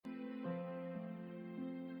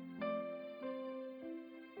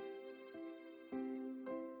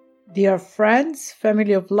Dear friends,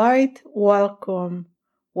 family of light, welcome.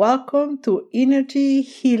 Welcome to Energy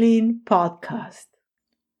Healing Podcast.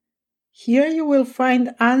 Here you will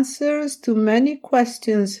find answers to many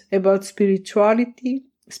questions about spirituality,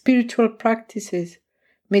 spiritual practices,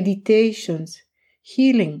 meditations,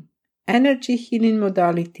 healing, energy healing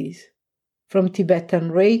modalities, from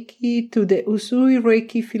Tibetan Reiki to the Usui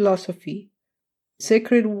Reiki philosophy,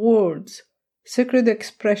 sacred words, sacred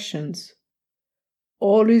expressions,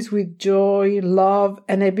 always with joy, love,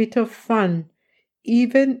 and a bit of fun,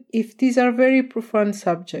 even if these are very profound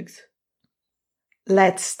subjects.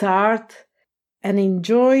 Let's start and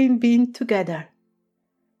enjoy being together.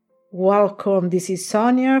 Welcome, this is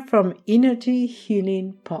Sonia from Energy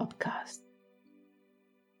Healing Podcast.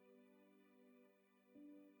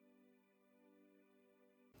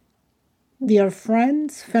 Dear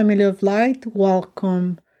friends, family of light,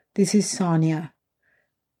 welcome. This is Sonia.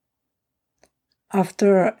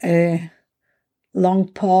 After a long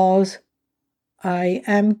pause, I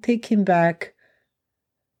am taking back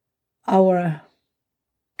our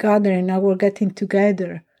gathering, our getting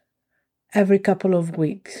together every couple of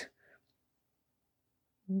weeks.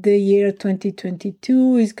 The year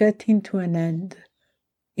 2022 is getting to an end.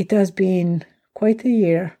 It has been quite a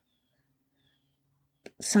year,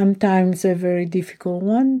 sometimes a very difficult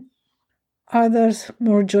one, others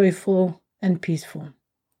more joyful and peaceful.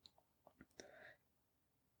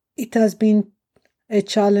 It has been a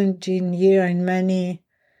challenging year in many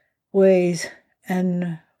ways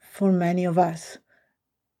and for many of us.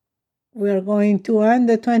 We are going to end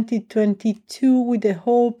the 2022 with the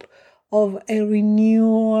hope of a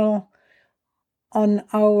renewal on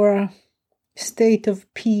our state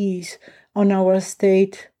of peace, on our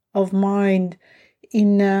state of mind,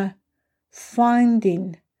 in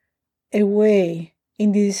finding a way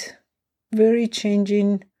in this very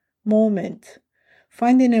changing moment,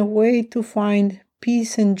 finding a way to find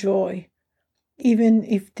peace and joy, even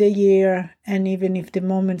if the year and even if the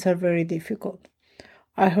moments are very difficult.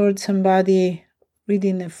 I heard somebody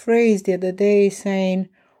reading a phrase the other day saying,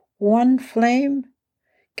 one flame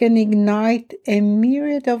can ignite a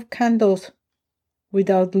myriad of candles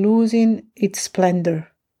without losing its splendor.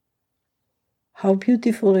 How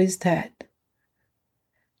beautiful is that?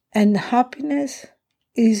 And happiness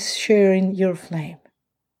is sharing your flame.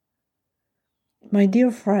 My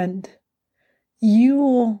dear friend,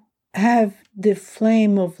 you have the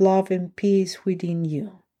flame of love and peace within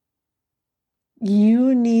you.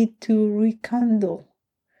 You need to rekindle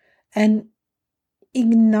and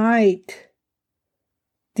ignite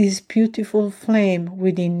this beautiful flame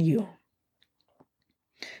within you.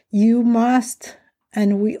 You must,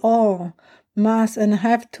 and we all must and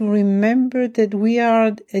have to remember that we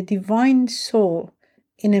are a divine soul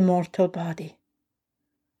in a mortal body.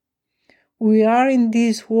 We are in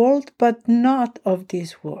this world, but not of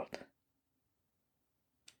this world.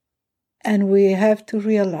 And we have to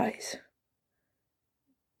realize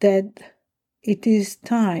that it is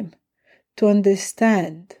time to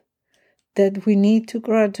understand that we need to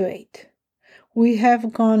graduate. We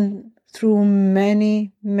have gone through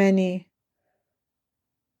many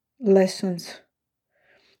lessons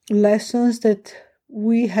that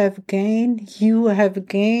we have gained, you have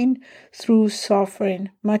gained through suffering,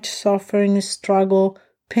 much suffering, struggle,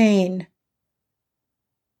 pain,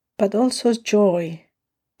 but also joy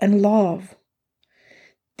and love.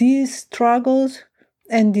 These struggles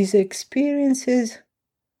and these experiences,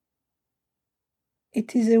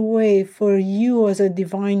 it is a way for you as a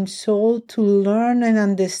divine soul to learn and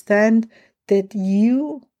understand that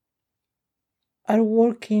you are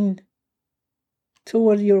working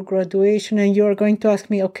toward your graduation. And you are going to ask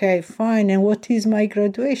me, okay, fine, and what is my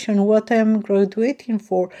graduation? What am I graduating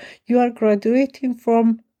for? You are graduating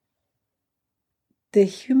from the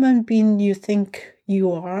human being you think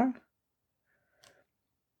you are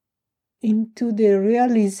into the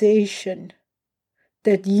realization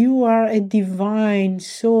that you are a divine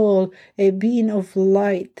soul, a being of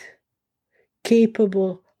light,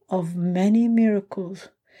 capable of many miracles,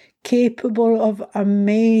 capable of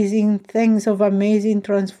amazing things, of amazing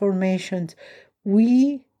transformations.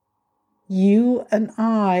 We, you and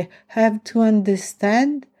I, have to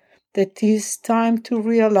understand that it is time to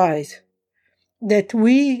realize that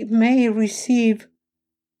we may receive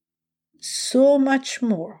so much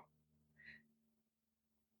more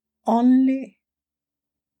only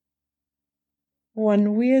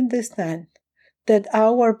when we understand that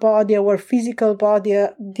our body, our physical body,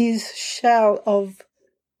 this shell of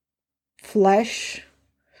flesh,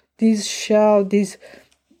 this shell, this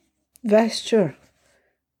vesture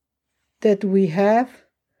that we have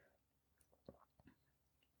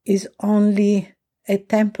is only a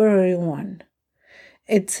temporary one.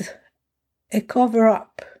 It's a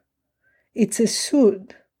cover-up. It's a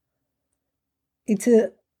suit. It's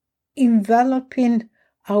a enveloping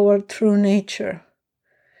our true nature.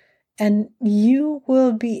 And you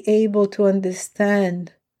will be able to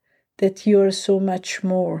understand that you are so much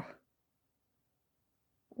more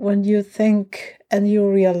when you think and you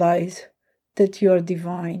realize that you are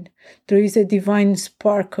divine. There is a divine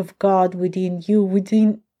spark of God within you,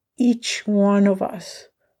 within each one of us.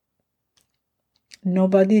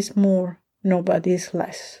 Nobody's more, nobody's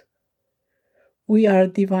less. We are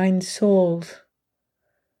divine souls,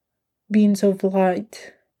 beings of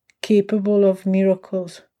light, capable of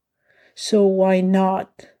miracles. So why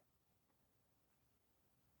not?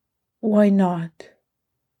 Why not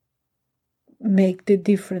make the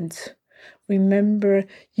difference? Remember,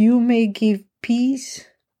 you may give peace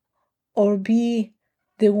or be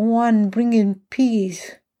the one bringing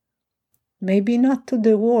peace, maybe not to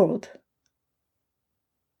the world,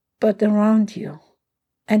 but around you.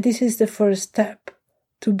 And this is the first step,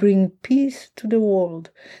 to bring peace to the world.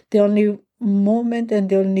 The only moment and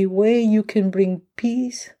the only way you can bring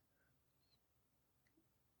peace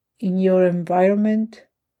in your environment,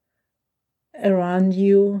 around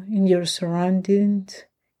you, in your surroundings,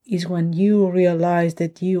 is when you realize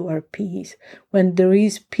that you are peace. When there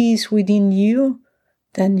is peace within you,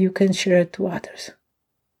 then you can share it to others.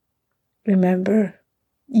 Remember,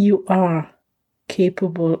 you are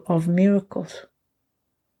capable of miracles.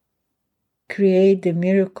 Create the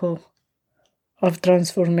miracle of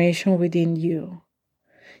transformation within you.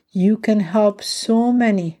 You can help so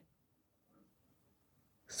many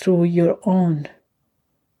through your own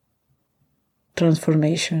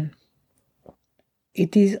transformation.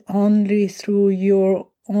 It is only through your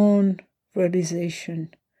own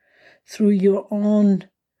realization, through your own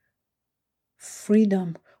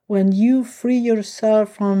freedom, when you free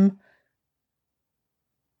yourself from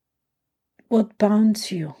what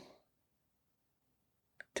bounds you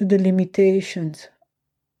to the limitations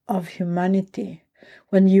of humanity,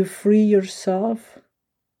 when you free yourself,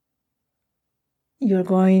 you're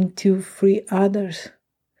going to free others.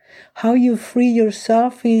 How you free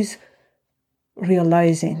yourself is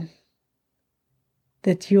realizing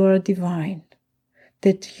that you are divine,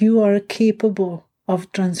 that you are capable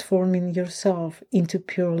of transforming yourself into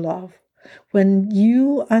pure love. When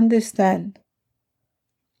you understand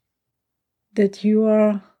that you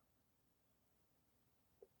are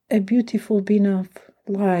a beautiful being of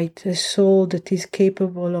light, a soul that is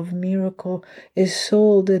capable of miracle, a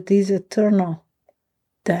soul that is eternal,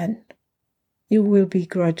 then you will be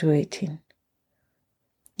graduating.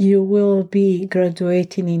 You will be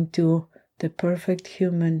graduating into the perfect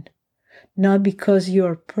human, not because you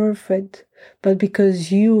are perfect, but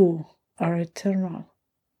because you are eternal.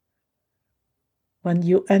 When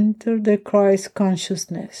you enter the Christ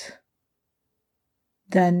consciousness,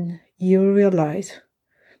 then you realize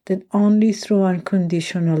that only through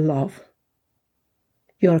unconditional love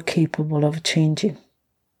you are capable of changing.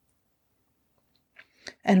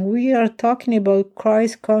 And we are talking about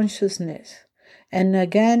Christ consciousness. And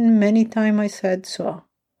again, many times I said so.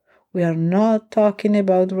 We are not talking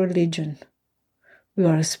about religion. We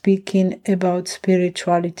are speaking about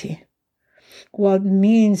spirituality. What it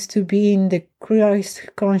means to be in the Christ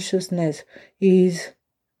consciousness is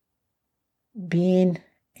being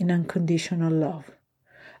in unconditional love,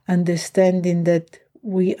 understanding that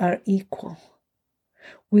we are equal.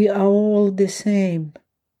 We are all the same.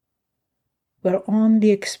 We're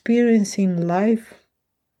only experiencing life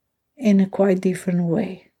in a quite different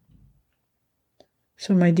way.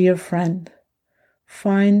 So, my dear friend,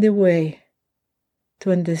 find a way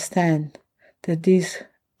to understand that this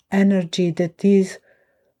energy that is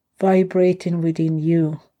vibrating within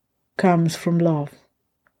you comes from love,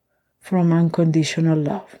 from unconditional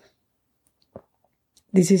love.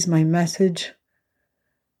 This is my message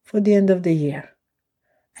for the end of the year.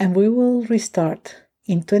 And we will restart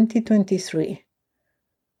in 2023,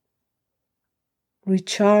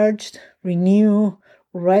 recharged, renewed,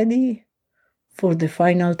 ready for the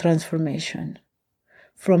final transformation.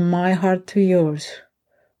 From my heart to yours,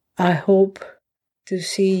 I hope to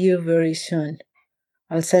see you very soon.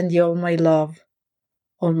 I'll send you all my love,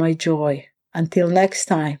 all my joy. Until next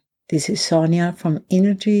time, this is Sonia from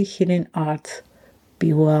Energy Healing Arts.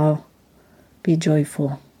 Be well, be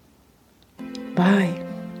joyful. Bye.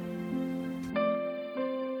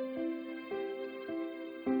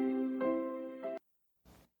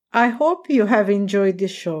 I hope you have enjoyed the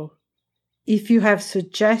show. If you have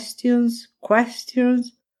suggestions,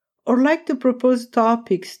 questions, or like to propose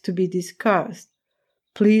topics to be discussed,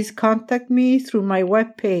 please contact me through my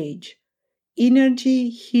webpage,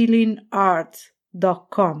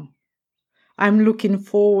 energyhealingarts.com. I'm looking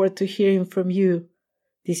forward to hearing from you.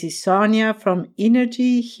 This is Sonia from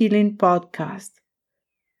Energy Healing Podcast.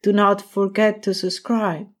 Do not forget to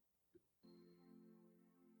subscribe.